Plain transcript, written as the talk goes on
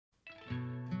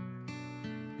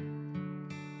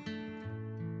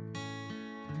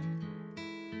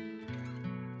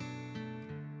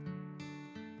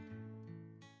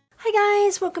Hi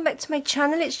guys, welcome back to my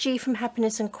channel. It's G from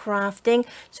Happiness and Crafting.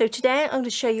 So today I'm going to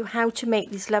show you how to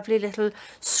make these lovely little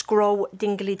scroll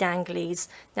dingly danglies.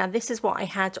 Now this is what I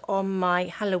had on my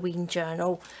Halloween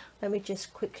journal. Let me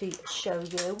just quickly show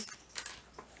you.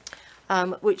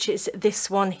 Which is this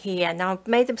one here. Now I've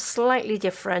made them slightly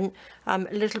different, a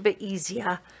little bit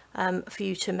easier for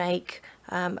you to make,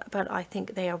 but I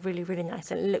think they are really nice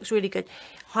and it looks really good.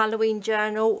 Halloween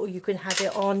journal, or you can have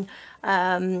it on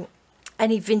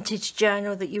any vintage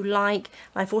journal that you like.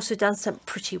 I've also done some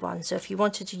pretty ones, so if you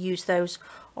wanted to use those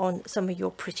on some of your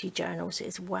pretty journals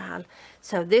as well.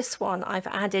 So this one I've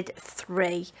added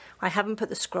 3. I haven't put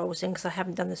the scrolls in because I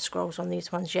haven't done the scrolls on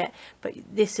these ones yet, but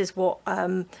this is what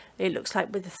it looks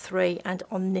like with the 3 and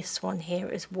on this one here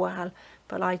as well.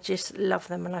 But I just love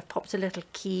them, and I've popped a little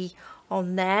key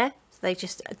on there so they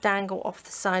just dangle off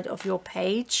the side of your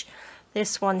page.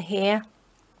 This one here,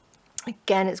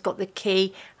 again, it's got the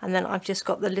key, and then I've just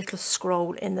got the little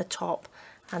scroll in the top,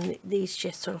 and these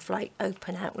just sort of like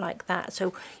open out like that,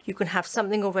 so you can have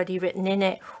something already written in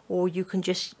it, or you can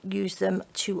just use them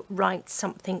to write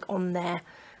something on there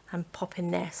and pop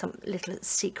in there some little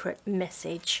secret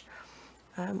message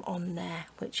on there,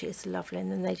 which is lovely.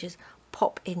 And then they just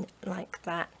pop in like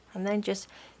that, and then just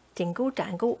dingle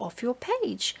dangle off your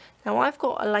page. Now I've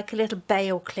got like a little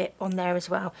bail clip on there as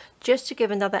well, just to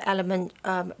give another element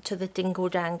to the dingle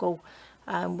dangle,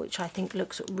 which I think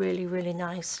looks really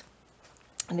nice.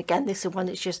 And again, this is one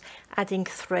that's just adding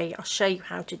 3. I'll show you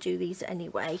how to do these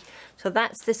anyway. So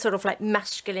that's this sort of like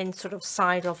masculine sort of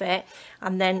side of it,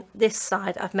 and then this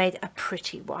side I've made a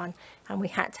pretty one, and we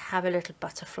had to have a little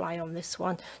butterfly on this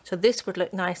one. So this would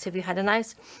look nice if you had a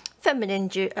nice feminine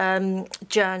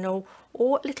journal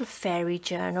or a little fairy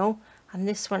journal. And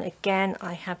this one again,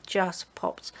 I have just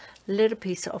popped a little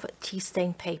piece of tea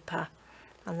stain paper,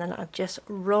 and then I've just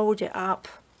rolled it up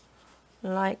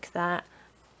like that,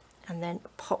 and then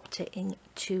popped it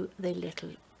into the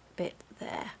little bit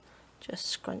there. Just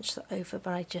scrunch that over,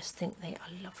 but I just think they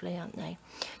are lovely, aren't they?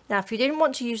 Now if you didn't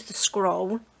want to use the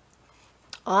scroll,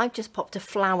 I've just popped a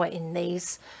flower in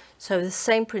these. So the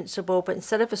same principle, but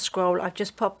instead of a scroll, I've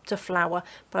just popped a flower,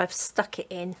 but I've stuck it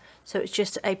in, so it's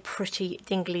just a pretty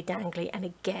dingly dangly. And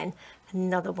again,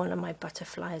 another one of my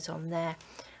butterflies on there.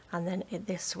 And then in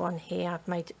this one here, I've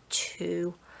made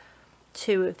two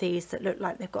of these that look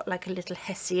like they've got like a little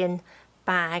Hessian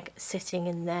bag sitting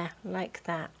in there like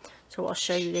that. So I'll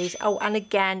show you these. Oh, and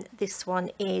again, this one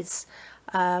is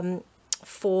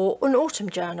for an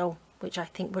autumn journal, which I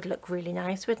think would look really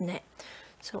nice, wouldn't it?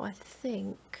 So I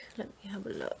think, let me have a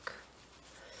look.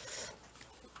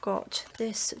 Got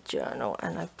this journal,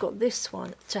 and I've got this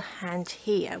one to hand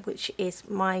here, which is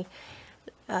my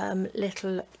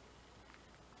little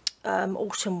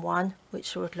autumn one,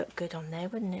 which would look good on there,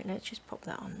 wouldn't it? Let's just pop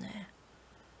that on there.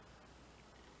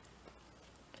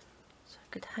 So I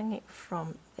could hang it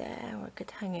from there, or I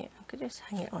could just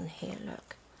hang it on here,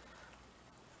 look.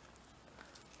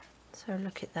 So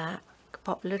look at that.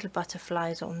 Pop little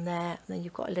butterflies on there, and then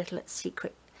you've got a little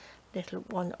secret little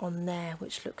one on there,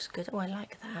 which looks good. Oh, I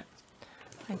like that.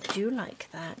 I do like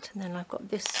that. And then I've got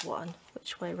this one,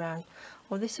 which way round?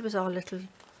 Oh, this was our little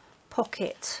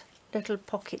pocket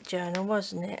journal,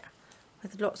 wasn't it?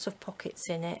 With lots of pockets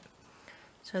in it.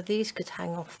 So these could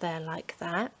hang off there like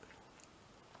that.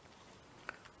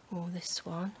 Or this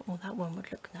one. Oh, that one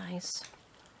would look nice.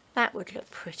 That would look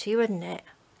pretty, wouldn't it?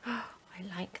 Oh,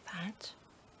 I like that.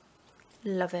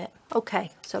 Love it.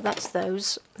 Okay, so that's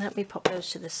those. Let me pop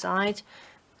those to the side.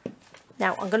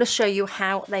 Now I'm going to show you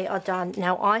how they are done.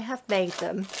 Now I have made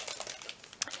them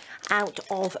out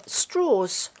of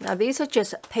straws. Now these are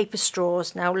just paper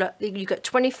straws. Now look, you got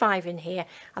 25 in here,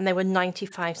 and they were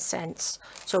 95 cents.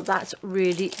 So that's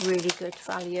really good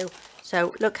value.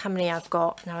 So look how many I've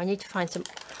got. Now I need to find some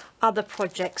other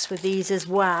projects with these as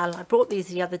well. I bought these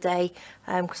the other day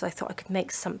because I thought I could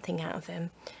make something out of them.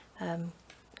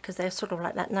 Because they're sort of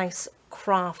like that nice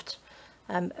craft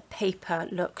paper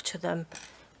look to them,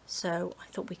 so I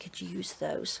thought we could use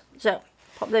those. So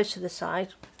pop those to the side.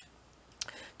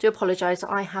 Do apologise,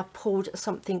 I have pulled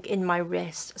something in my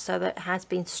wrist, so that has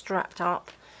been strapped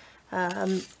up.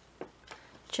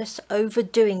 Just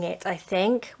overdoing it, I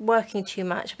think, working too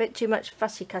much, a bit too much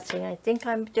fussy cutting, I think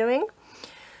I'm doing.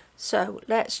 So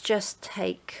let's just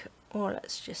take, or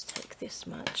let's just take this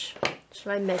much.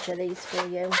 Shall I measure these for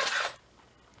you?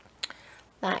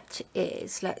 That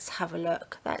is, let's have a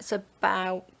look, that's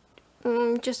about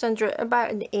just under,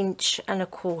 about 1.25 inches,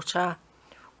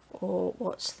 or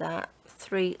what's that,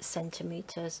 3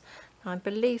 centimeters. I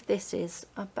believe this is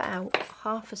about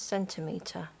 1/2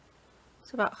 centimeter.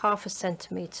 It's about 1/2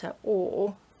 centimeter,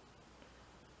 or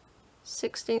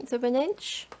 1/16 of an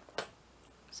inch,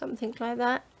 something like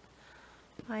that,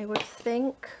 I would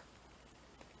think.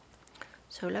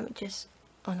 So let me just,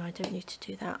 oh no, I don't need to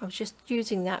do that. I was just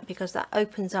using that because that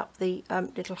opens up the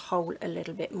little hole a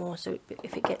little bit more, so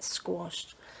if it gets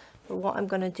squashed. But what I'm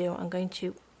going to do, I'm going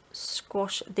to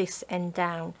squash this end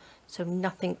down so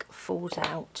nothing falls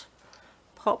out.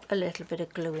 Pop a little bit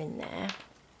of glue in there.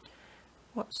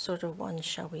 What sort of one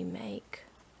shall we make?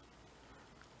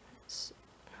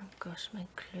 Oh gosh, my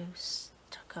glue's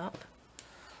stuck up.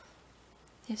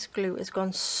 This glue has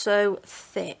gone so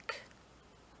thick.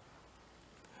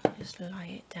 Just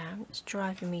lie it down. It's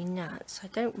driving me nuts. I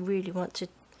don't really want to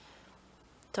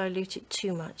dilute it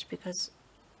too much because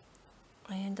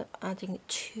I end up adding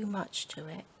too much to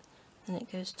it and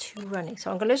it goes too runny.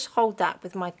 So I'm going to just hold that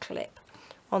with my clip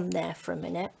on there for a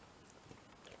minute.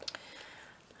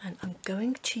 And I'm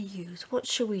going to use, what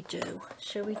shall we do?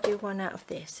 Shall we do one out of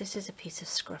this? This is a piece of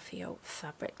scruffy old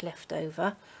fabric left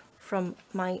over from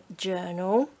my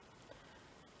journal.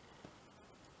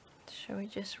 Shall we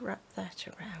just wrap that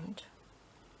around?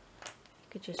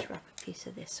 We could just wrap a piece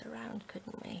of this around,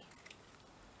 couldn't we?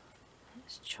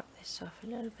 Let's chop this off a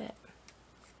little bit.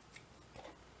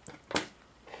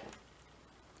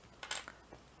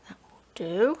 That will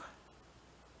do.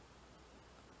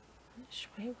 Which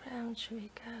way round shall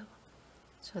we go?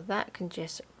 So that can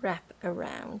just wrap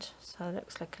around. So it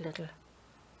looks like a little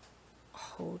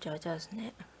holder, doesn't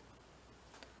it?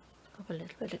 Pop a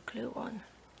little bit of glue on.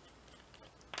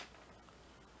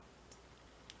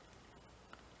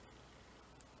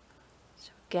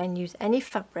 Again, use any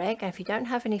fabric, and if you don't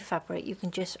have any fabric you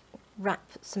can just wrap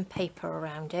some paper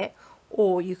around it,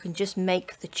 or you can just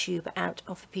make the tube out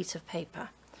of a piece of paper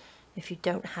if you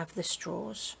don't have the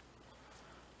straws.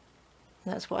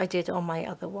 That's what I did on my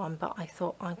other one, but I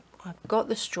thought I've got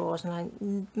the straws,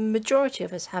 and majority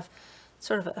of us have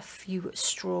sort of a few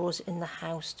straws in the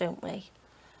house, don't we?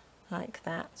 Like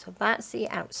that. So that's the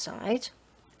outside.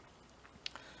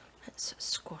 Let's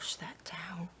squash that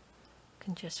down.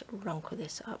 Can just wrinkle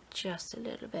this up just a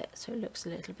little bit so it looks a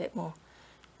little bit more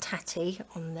tatty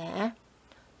on there.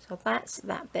 So that's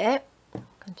that bit. I'm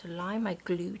going to lie my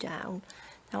glue down.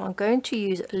 Now I'm going to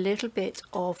use a little bit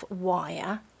of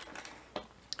wire,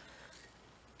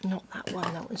 not that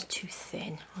one, that one's too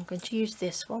thin. I'm going to use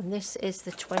this one. This is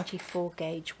the 24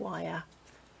 gauge wire.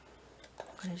 I'm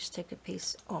going to just take a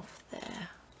piece off there.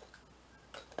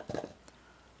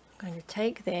 I'm going to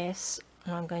take this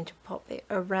and I'm going to pop it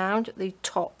around the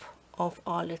top of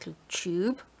our little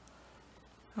tube,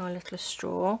 our little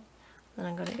straw. And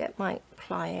I'm going to get my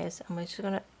pliers and we're just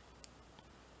going to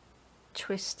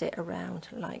twist it around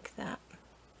like that,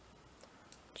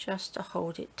 just to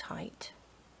hold it tight,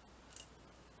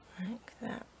 like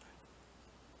that.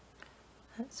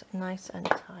 That's nice and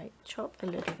tight. Chop a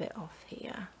little bit off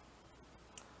here.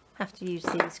 I have to use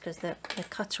these because the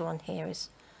cutter on here is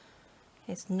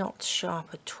not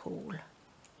sharp at all.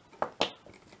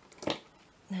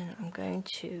 Then I'm going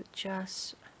to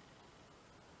just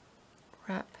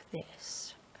wrap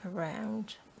this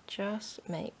around, just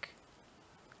make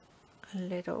a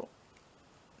little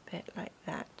bit like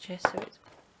that, just so it's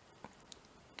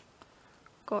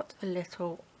got a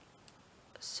little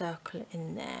circle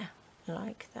in there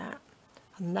like that,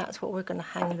 and that's what we're going to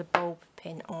hang the bulb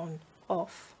pin on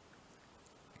off.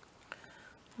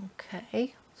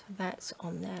 Okay, so that's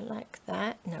on there like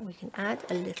that. Now we can add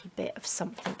a little bit of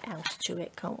something else to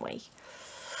it, can't we?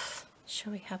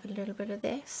 Shall we have a little bit of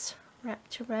this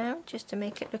wrapped around just to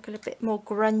make it look a little bit more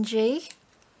grungy?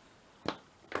 Let's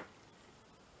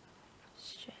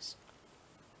just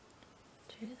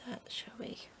do that, shall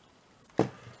we?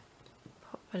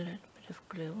 Pop a little bit of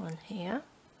glue on here.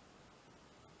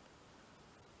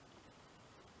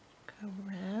 Go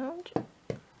round.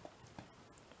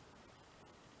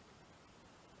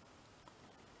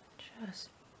 Just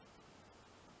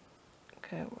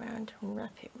go around and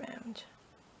wrap it round,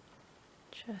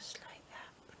 just like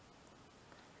that.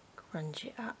 Grunge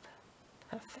it up.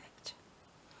 Perfect.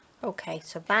 Okay,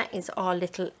 so that is our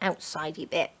little outsidey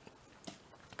bit.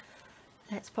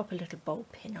 Let's pop a little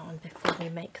bulb pin on before we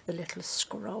make the little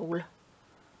scroll.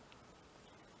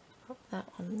 Pop that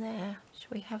on there.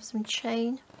 Should we have some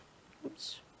chain?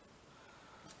 Oops.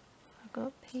 I've got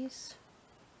a piece.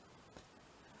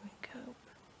 There we go.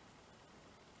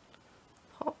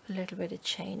 Pop a little bit of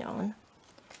chain on,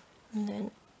 and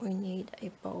then we need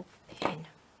a bulb pin.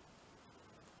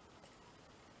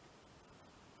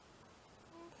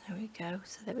 There we go.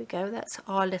 So there we go. That's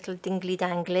our little dingly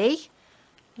dangly,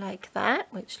 like that,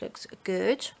 which looks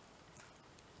good.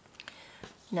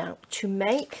 Now to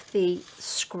make the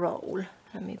scroll,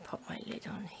 let me pop my lid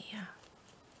on here.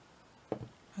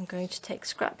 I'm going to take a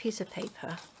scrap piece of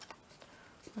paper.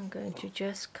 I'm going to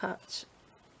just cut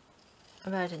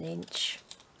about 1 inch.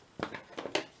 Do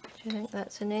you think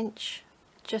that's 1 inch?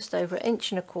 Just over 1.25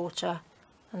 inches,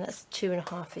 and that's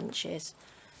 2.5 inches.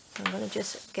 I'm going to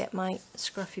just get my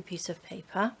scruffy piece of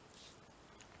paper,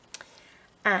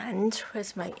 and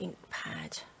where's my ink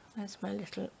pad? Where's my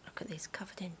little, look at these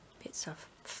covered in bits of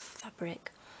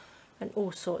fabric and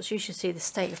all sorts. You should see the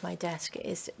state of my desk. It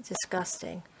is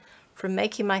disgusting. From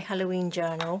making my Halloween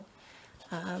journal,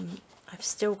 I've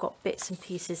still got bits and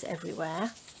pieces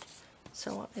everywhere,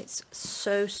 so it's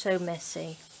so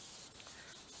messy,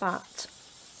 but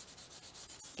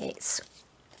it's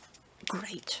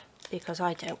great because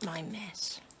I don't mind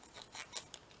mess.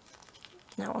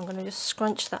 Now I'm going to just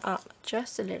scrunch that up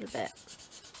just a little bit,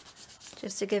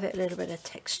 just to give it a little bit of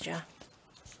texture.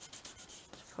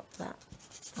 Put that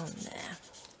on there,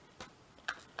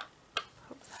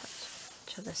 put that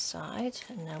to the side,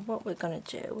 and now what we're going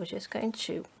to do, we're just going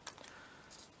to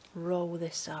roll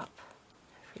this up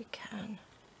if we can.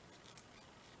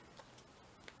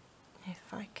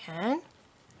 If I can,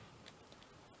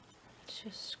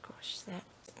 just squash that.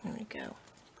 There we go.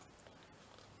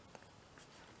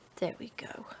 There we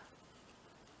go.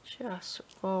 Just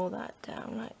roll that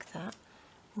down like that.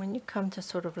 When you come to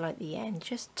sort of like the end,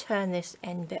 just turn this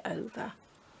end bit over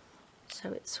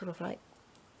so it's sort of like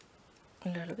a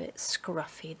little bit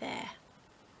scruffy there.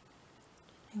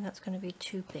 I think that's going to be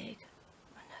too big.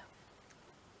 I know.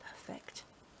 Perfect.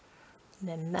 And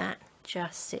then that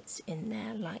just sits in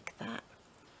there like that.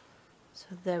 So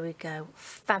there we go.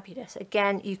 Fabulous.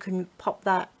 Again, you can pop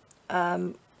that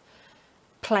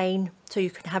plain, so you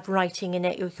can have writing in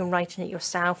it. You can write in it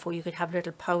yourself, or you could have a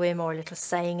little poem or a little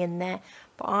saying in there,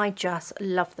 but I just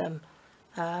love them.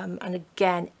 And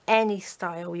again, any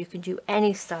style, you can do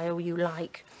any style you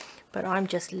like, but I'm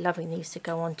just loving these to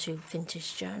go on to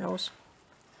vintage journals.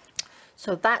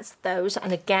 So that's those.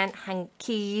 And again, hang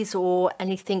keys or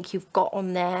anything you've got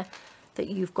on there, that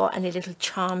you've got any little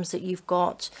charms that you've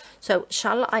got. So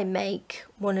shall I make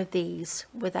one of these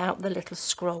without the little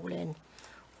scrolling,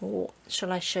 or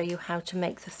shall I show you how to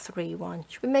make the 3-1?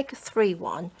 Should we make a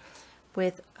 3-1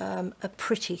 with a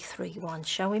pretty 3-1?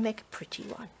 Shall we make a pretty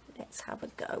one? Let's have a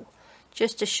go,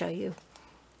 just to show you.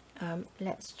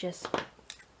 Let's just,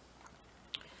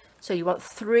 so you want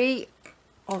 3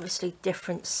 obviously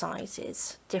different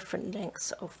sizes, different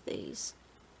lengths of these,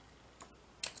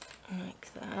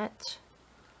 like that.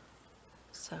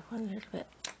 So one little bit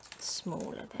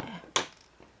smaller there.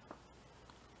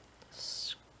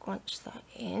 Scrunch that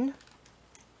in,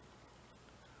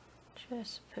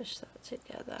 just push that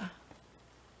together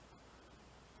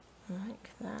like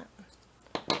that.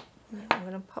 Now I'm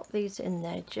going to pop these in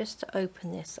there just to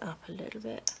open this up a little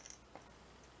bit,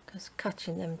 because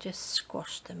cutting them just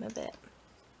squashed them a bit,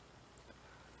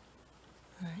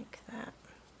 like that.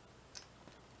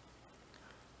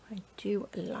 I do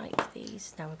like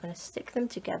these. Now we're going to stick them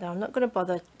together. I'm not going to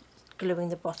bother gluing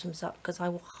the bottoms up because I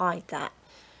will hide that.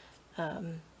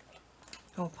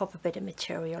 I'll pop a bit of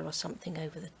material or something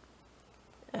over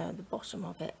the bottom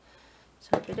of it.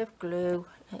 So a bit of glue.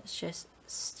 Let's just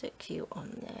stick you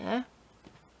on there.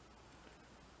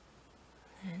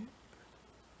 Then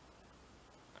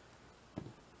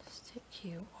stick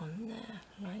you on there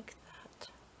like that.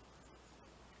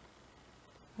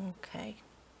 Okay.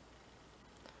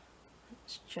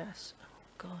 Let's just, oh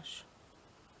gosh,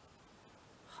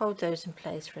 hold those in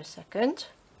place for a second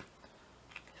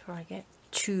before I get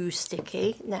too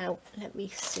sticky. Now let me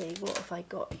see, what have I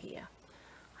got here?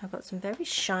 I've got some very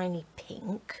shiny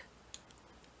pink.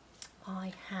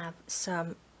 I have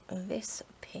some of this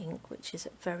pink, which is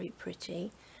very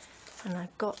pretty, and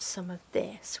I've got some of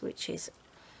this, which is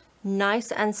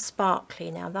nice and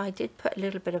sparkly. Now I did put a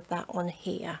little bit of that on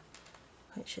here,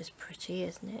 which is pretty,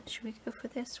 isn't it? Should we go for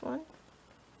this one?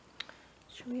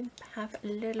 Should we have a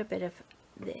little bit of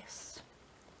this?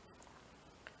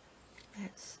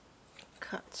 Let's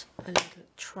cut a little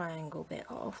triangle bit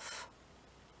off.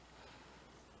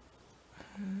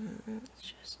 Let's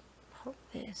just pop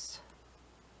this,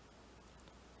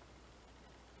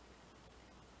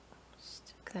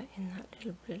 stick that in that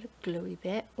little bit of gluey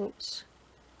bit. Oops.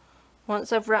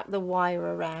 Once I've wrapped the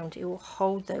wire around, it will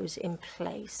hold those in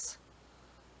place.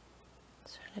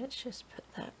 So let's just put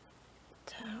that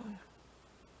down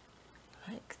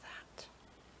like that.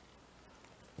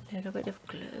 A little bit of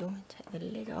glue, take the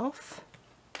lid off.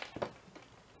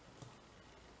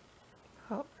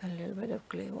 Pop a little bit of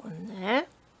glue on there.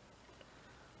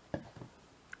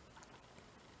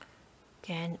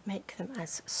 Again, make them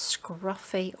as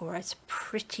scruffy or as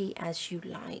pretty as you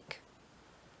like.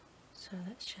 So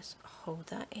let's just hold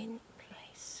that in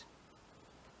place.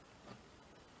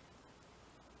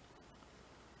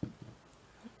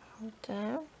 hold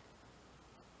down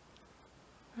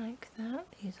like that.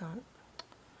 These aren't.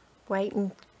 Wait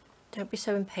and don't be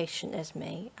so impatient as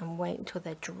me, and wait until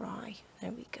they're dry.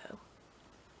 There we go.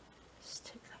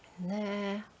 Stick that in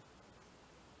there.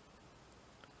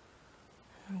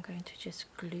 I'm going to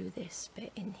just glue this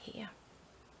bit in here.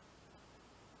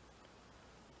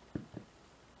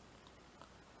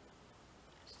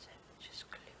 So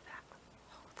just glue that,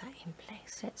 hold that in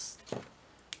place. Let's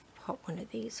pop one of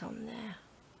these on there.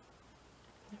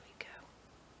 There we go.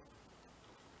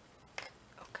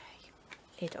 Okay,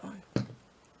 lid on.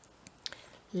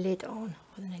 Lid on.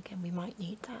 Well, then again, we might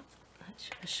need that. Let's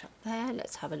just shut there.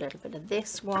 Let's have a little bit of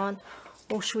this one,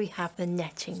 or should we have the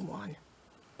netting one?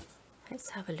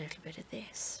 Let's have a little bit of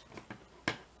this.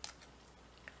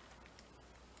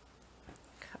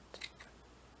 Cut.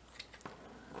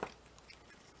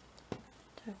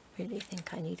 Don't really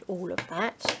think I need all of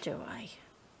that, do I?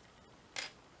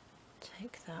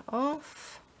 Take that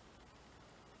off.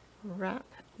 Wrap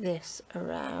this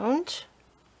around.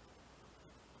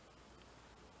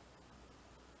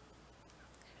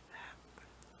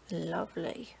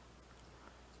 Lovely.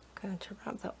 Going to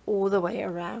wrap that all the way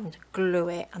around, glue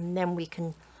it, and then we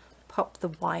can pop the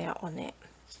wire on it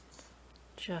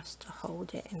just to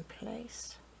hold it in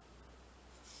place.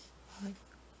 The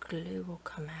glue will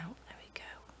come out. There we go.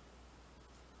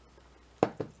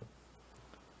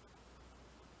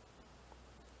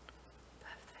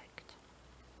 Perfect.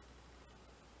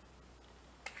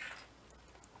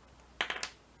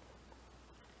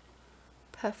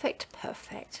 Perfect,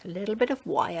 perfect. A little bit of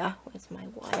wire. Where's my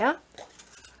wire?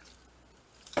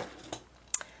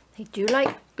 They do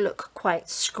look quite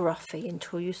scruffy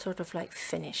until you sort of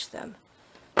finish them.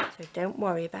 So don't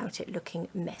worry about it looking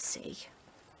messy.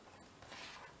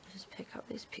 Just pick up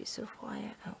this piece of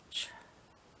wire. Ouch.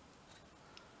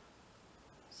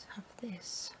 Let's have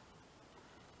this.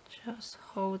 Just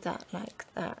hold that like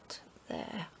that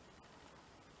there.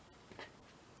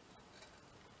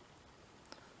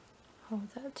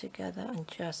 Hold that together and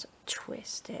just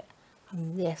twist it.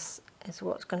 And this is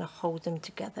what's going to hold them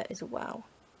together as well.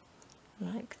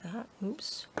 Like that.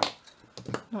 Oops,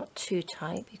 not too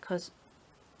tight because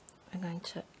we're going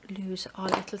to lose our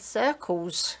little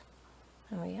circles.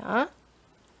 There we are.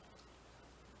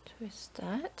 Twist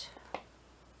that.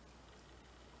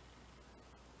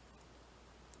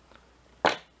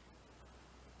 Let's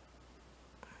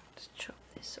chop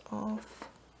this off.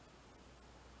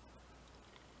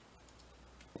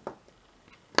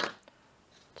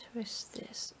 Twist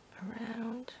this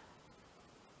around.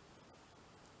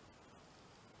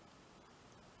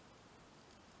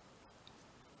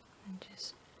 And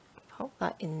just pop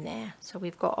that in there. So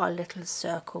we've got our little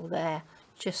circle there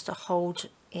just to hold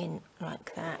in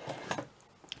like that,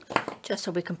 just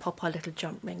so we can pop our little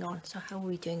jump ring on. So how are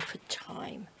we doing for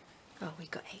time? Oh,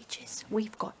 we've got ages.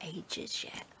 We've got ages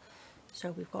yet.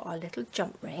 So we've got our little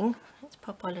jump ring. Let's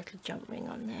pop our little jump ring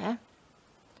on there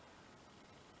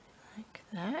like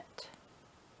that.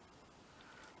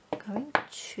 Going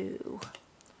to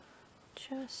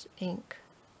just ink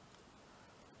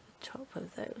top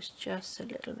of those just a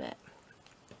little bit.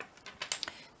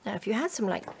 Now if you had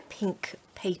some pink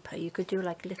paper, you could do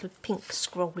little pink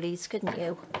scrollies, couldn't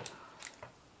you?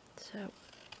 So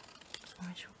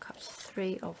I shall cut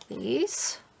 3 of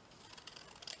these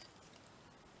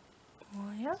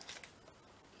wire.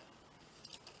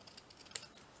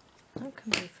 That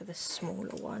can be for the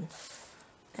smaller one.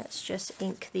 Let's just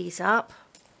ink these up.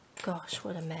 Gosh,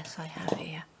 what a mess I have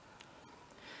here.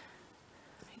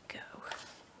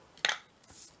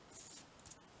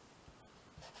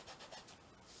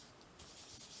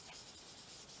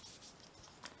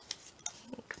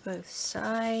 Both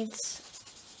sides.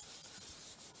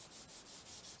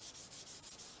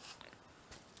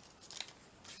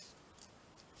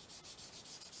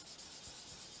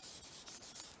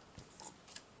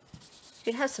 You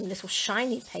could have some little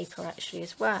shiny paper actually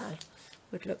as well.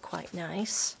 Would look quite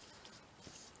nice.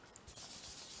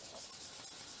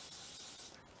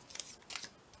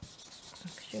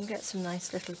 Because you can get some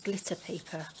nice little glitter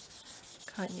paper,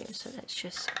 can't you? So let's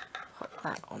just pop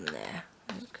that on there.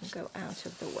 It can go out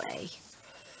of the way.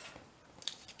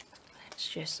 Let's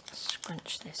just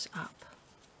scrunch this up.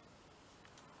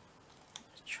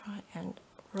 Let's try and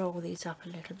roll these up a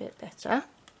little bit better.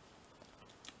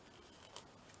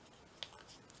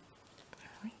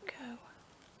 There we go.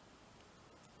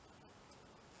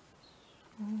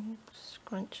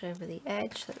 Scrunch over the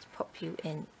edge. Let's pop you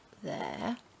in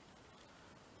there.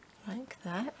 Like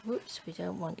that. Whoops, we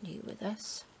don't want you with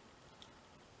us.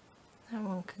 That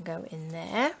one can go in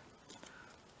there.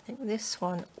 I think this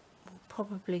one will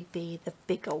probably be the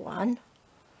bigger one.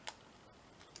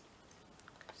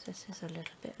 This is a little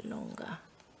bit longer.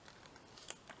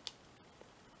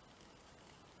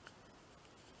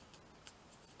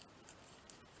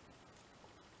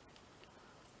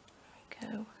 There we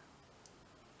go.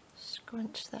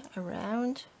 Scrunch that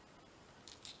around.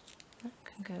 That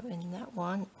can go in that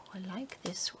one. Oh, I like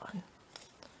this one.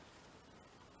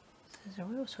 This is a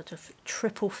real sort of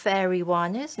triple fairy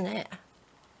one, isn't it?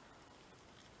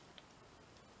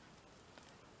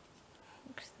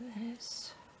 Look at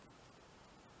this.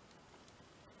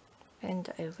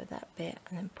 Bend over that bit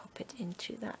and then pop it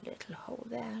into that little hole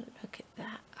there. Look at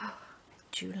that. Oh, I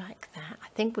do like that. I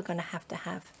think we're going to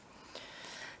have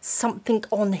something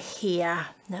on here.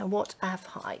 Now what have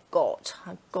I got?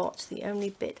 I've got the only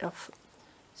bit of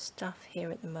stuff here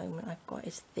at the moment I've got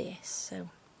is this. So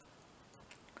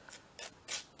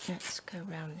let's go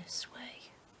round this way.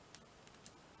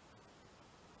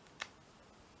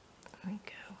 There we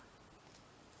go.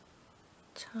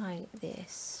 Tie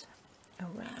this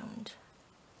around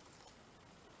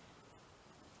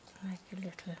like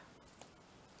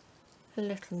a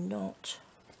little knot,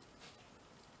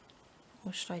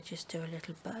 or should I just do a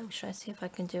little bow? Should I see if I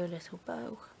can do a little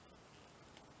bow?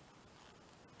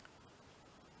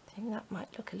 I think that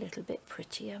might look a little bit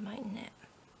prettier, mightn't it?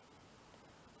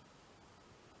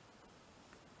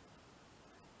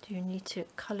 Do you need to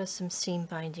colour some seam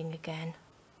binding again?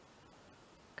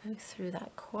 Go through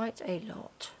that quite a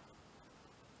lot.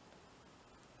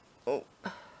 Oh,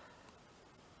 there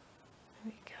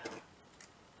we go.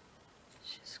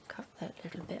 Just cut that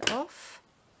little bit off.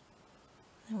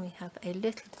 Then we have a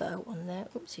little bow on there.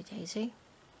 Oopsie daisy.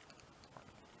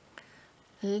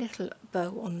 A little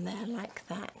bow on there like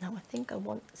that. Now I think I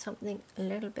want something a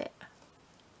little bit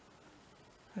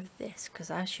of this,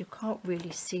 because as you can't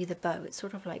really see the bow, it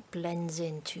sort of like blends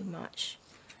in too much.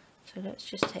 So let's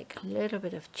just take a little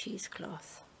bit of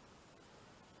cheesecloth,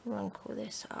 wrinkle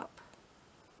this up.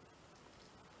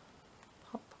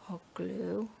 Pop our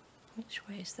glue. Which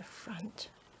way is the front?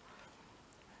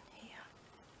 Here.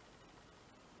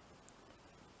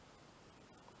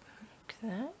 Like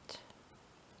that.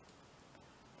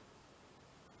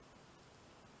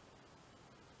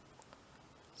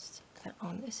 Stick that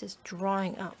on. This is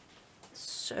drying up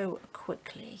so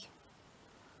quickly.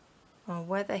 Our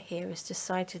weather here has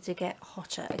decided to get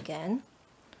hotter again.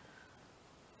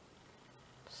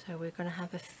 So we're going to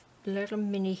have a little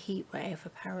mini heat wave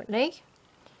apparently,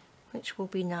 which will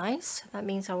be nice. That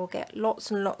means I will get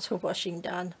lots and lots of washing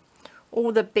done.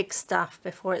 All the big stuff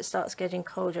before it starts getting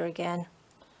colder again.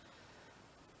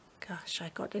 Gosh, I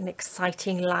got an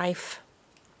exciting life.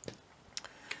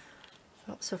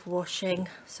 Lots of washing.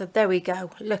 So there we go.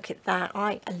 Look at that.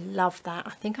 I love that.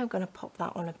 I think I'm going to pop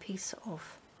that on a piece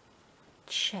of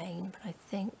chain, but I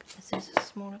think this is a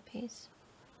smaller piece.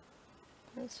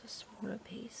 It's a smaller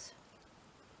piece.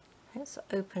 Let's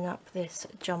open up this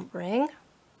jump ring.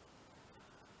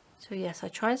 So yes, I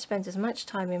try and spend as much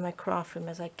time in my craft room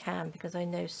as I can, because I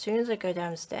know as soon as I go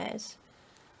downstairs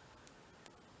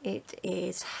it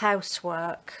is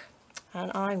housework,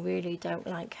 and I really don't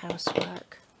like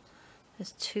housework.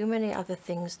 There's too many other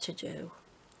things to do,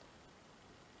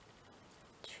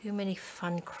 too many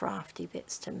fun crafty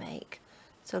bits to make.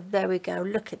 So there we go.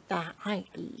 Look at that. I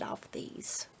love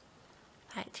these.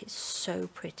 That is so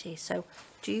pretty. So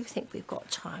do you think we've got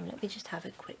time? Let me just have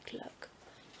a quick look.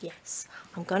 Yes,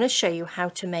 I'm going to show you how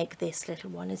to make this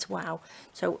little one as well.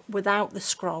 So without the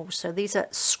scrolls. So these are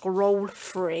scroll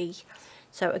free.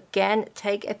 So again,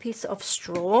 take a piece of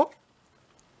straw,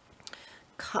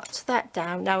 cut that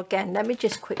down. Now again, let me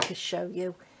just quickly show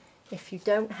you. If you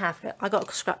don't have it, I got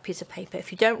a scrap piece of paper.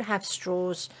 If you don't have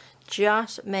straws,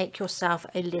 just make yourself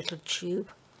a little tube,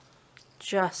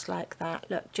 just like that.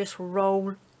 Look, just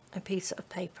roll a piece of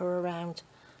paper around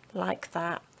like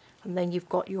that, and then you've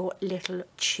got your little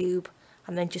tube,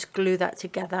 and then just glue that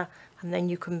together, and then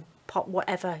you can pop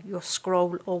whatever, your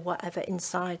scroll or whatever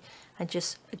inside, and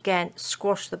just again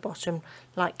squash the bottom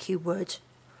like you would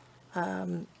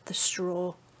the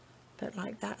straw, but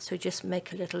like that. So just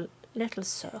make a little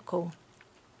circle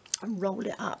and roll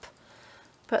it up.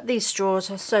 But these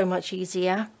straws are so much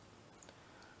easier.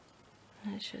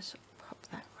 Let's just pop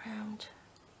that round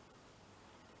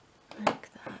like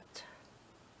that.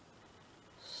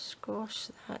 Squash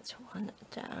that one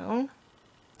down.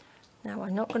 Now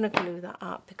I'm not going to glue that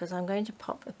up, because I'm going to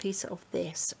pop a piece of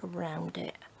this around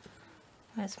it.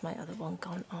 Where's my other one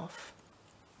gone off?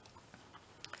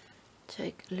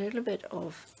 Take a little bit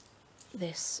of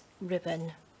this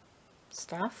ribbon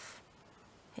stuff.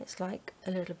 It's like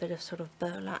a little bit of sort of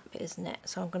burlap, isn't it?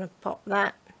 So I'm going to pop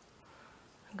that.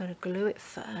 I'm going to glue it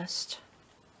first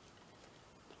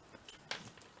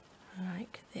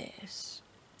like this,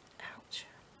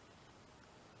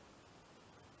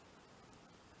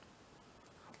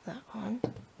 that on.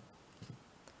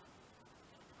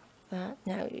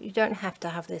 Now you don't have to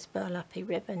have this burlappy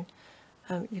ribbon.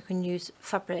 You can use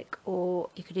fabric, or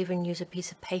you could even use a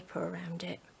piece of paper around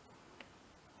it,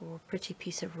 or a pretty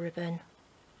piece of ribbon.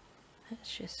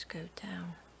 Let's just go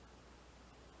down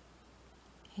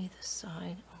either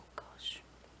side. Oh gosh,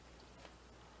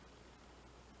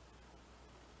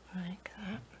 like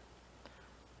that.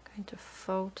 I'm going to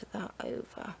fold that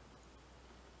over.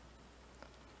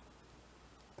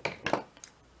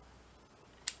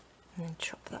 And then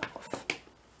chop that off.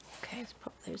 Okay, let's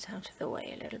pop those out of the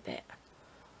way a little bit.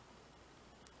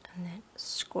 And then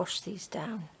squash these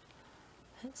down.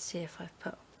 Let's see if I've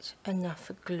put enough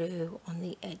glue on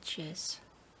the edges.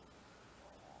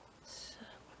 So,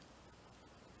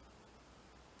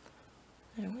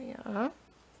 there we are.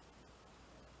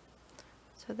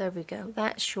 So there we go.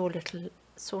 That's your little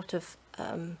sort of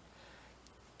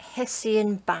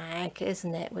Hessian bag,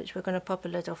 isn't it? Which we're going to pop a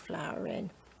little flower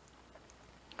in.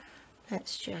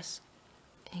 Let's just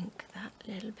ink that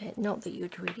a little bit. Not that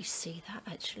you'd really see that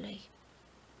actually.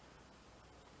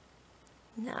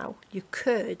 Now you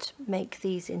could make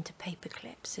these into paper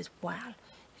clips as well.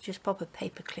 You just pop a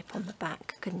paper clip on the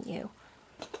back, couldn't you?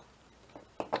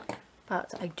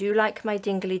 But I do like my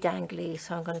dingly dangly,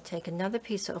 so I'm going to take another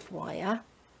piece of wire.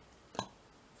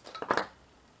 I'm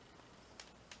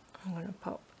going to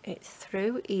pop it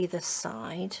through either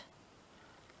side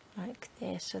like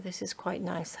this. So this is quite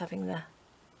nice, having the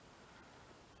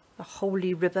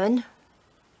holy ribbon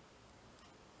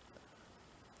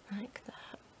like that.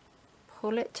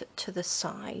 Pull it to the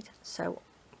side, so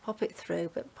pop it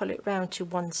through but pull it round to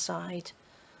one side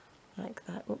like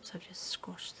that. Oops, I've just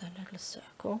squashed the little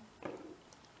circle.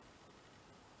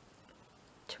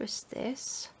 Twist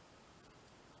this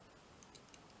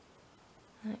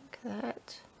like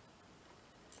that.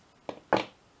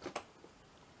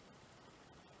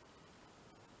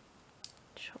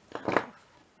 Chop that off.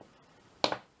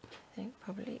 I think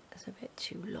probably it's a bit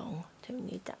too long, don't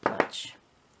need that much.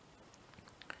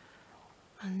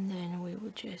 And then we will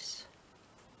just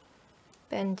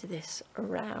bend this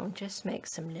around, just make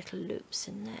some little loops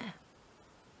in there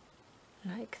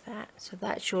like that. So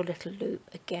that's your little loop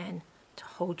again to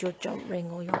hold your jump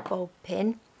ring or your bulb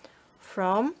pin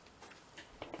from.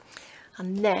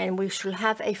 And then we shall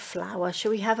have a flower.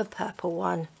 Shall we have a purple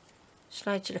one?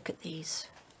 Shall I look at these?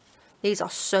 These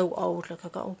are so old. Look,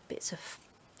 I've got all bits of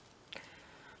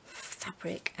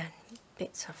fabric and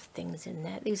bits of things in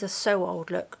there. These are so old.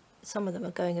 Look, some of them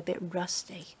are going a bit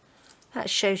rusty. That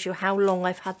shows you how long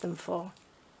I've had them for.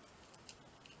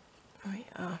 There we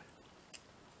are.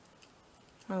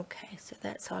 Okay, so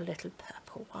that's our little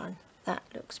purple one. That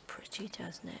looks pretty,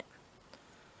 doesn't it?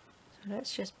 So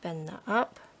let's just bend that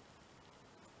up.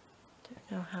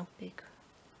 Don't know how big.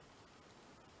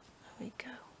 There we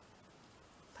go.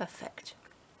 Perfect.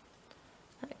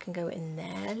 That can go in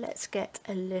there. Let's get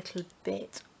a little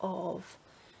bit of,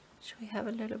 shall we have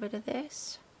a little bit of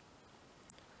this?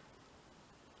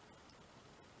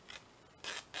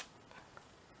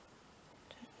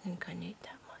 Don't think I need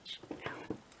that much.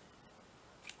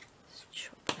 Let's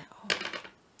chop that off.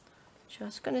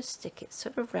 Just going to stick it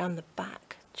sort of around the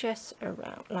back, just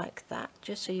around like that,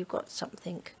 just so you've got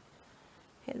something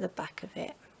at the back of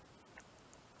it.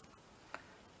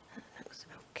 That looks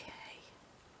okay.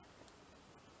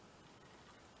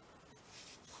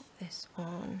 Pop this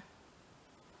on.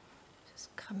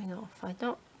 Just coming off. I'm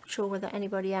not sure whether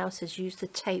anybody else has used the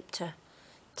tape to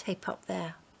tape up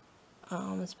their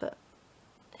arms, but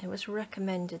it was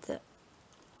recommended that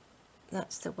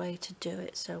that's the way to do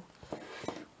it, so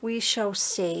we shall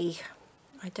see.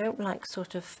 I don't like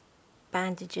sort of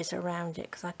bandages around it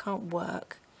because I can't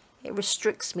work. It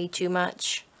restricts me too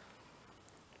much.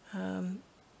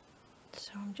 So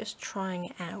I'm just trying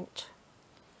it out.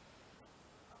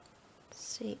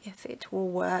 See if it will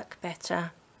work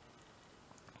better.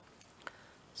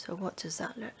 So what does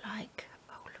that look like?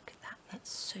 Oh, look at that.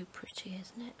 That's so pretty,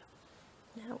 isn't it?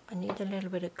 Now I need a little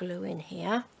bit of glue in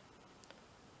here.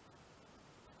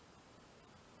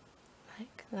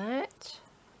 Like that.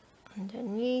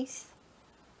 Underneath.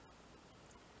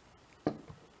 Pop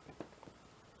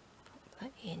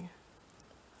that in.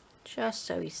 Just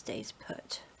so he stays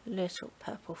put. Little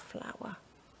purple flower.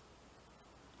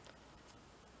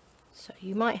 So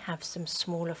you might have some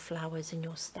smaller flowers in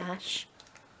your stash,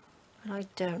 but I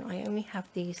don't. I only have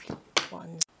these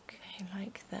ones. Okay,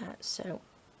 like that. So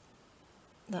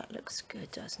that looks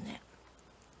good, doesn't it?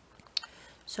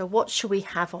 So what should we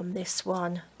have on this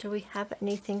one? Do we have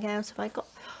anything else? Have I got...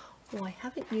 Oh, I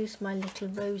haven't used my little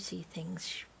rosy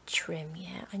things trim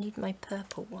yet. I need my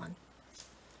purple one.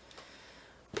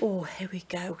 Oh, here we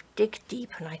go. Dig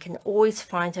deep, and I can always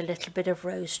find a little bit of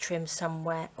rose trim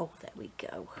somewhere. Oh, there we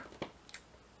go.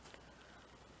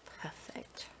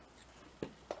 Perfect.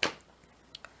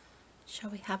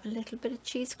 Shall we have a little bit of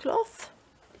cheesecloth?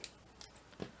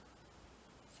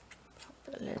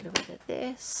 Pop a little bit of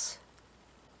this.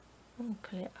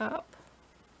 Wrinkle it up.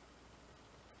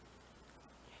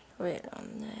 Put it on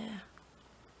there.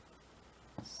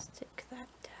 Stick that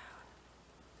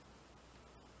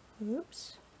down.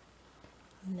 Oops.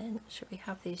 And then should we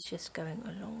have these just going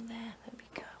along there? There we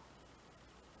go.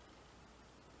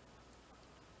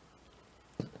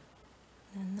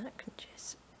 And then that can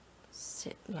just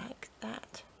sit like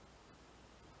that.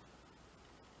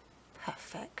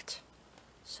 Perfect.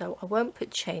 So I won't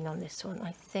put chain on this one.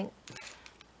 I think,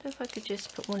 I don't know if I could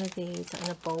just put one of these and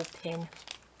a bowl pin.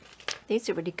 These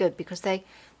are really good because they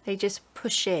just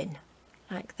push in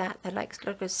like that. They're like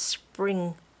a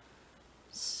spring.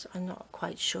 I'm not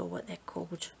quite sure what they're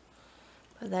called,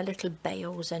 but they're little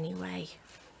bales anyway.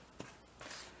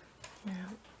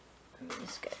 Now let me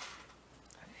just get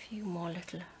a few more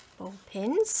little ball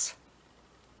pins.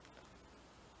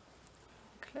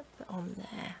 Clip that on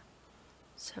there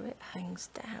so it hangs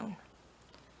down.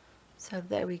 So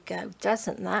there we go.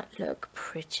 Doesn't that look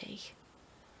pretty?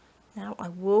 Now I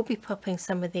will be popping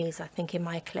some of these, I think, in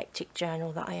my eclectic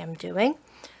journal that I am doing.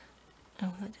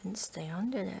 Oh, that didn't stay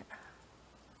on, did it?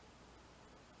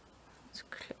 Let's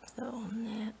clip that on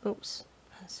there. Oops,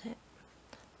 that's it.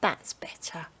 That's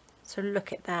better. So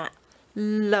look at that.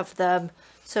 Love them.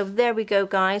 So there we go,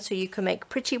 guys. So you can make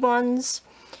pretty ones,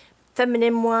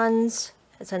 feminine ones.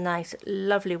 There's a nice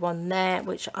lovely one there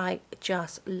which I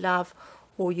just love,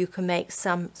 or you can make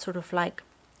some sort of like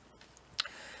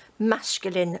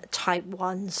masculine type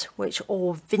ones, which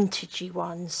are vintagey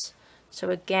ones. So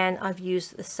again, I've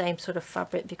used the same sort of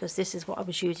fabric because this is what I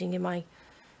was using in my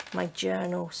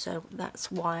journal, so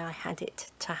that's why I had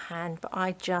it to hand. But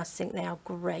I just think they are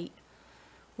great,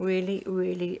 really,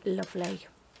 really lovely.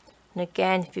 And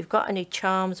again, if you've got any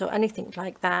charms or anything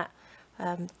like that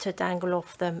to dangle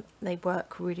off them, they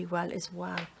work really well as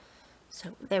well.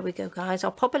 So there we go, guys.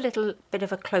 I'll pop a little bit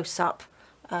of a close-up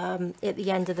at the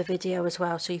end of the video as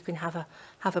well, so you can have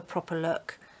a proper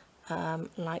look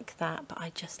like that. But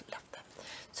I just love them.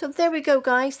 So there we go,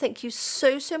 guys. Thank you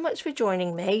so much for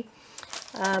joining me.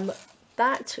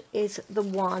 That is the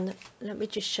one. Let me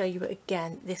just show you it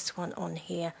again, this one on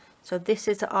here. So this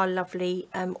is our lovely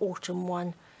autumn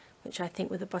one, which I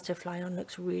think with a butterfly on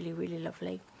looks really, really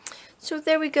lovely. So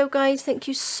there we go, guys. Thank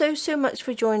you so much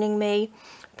for joining me.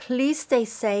 Please stay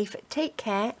safe, take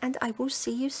care, and I will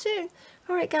see you soon.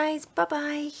 All right, guys, bye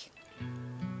bye.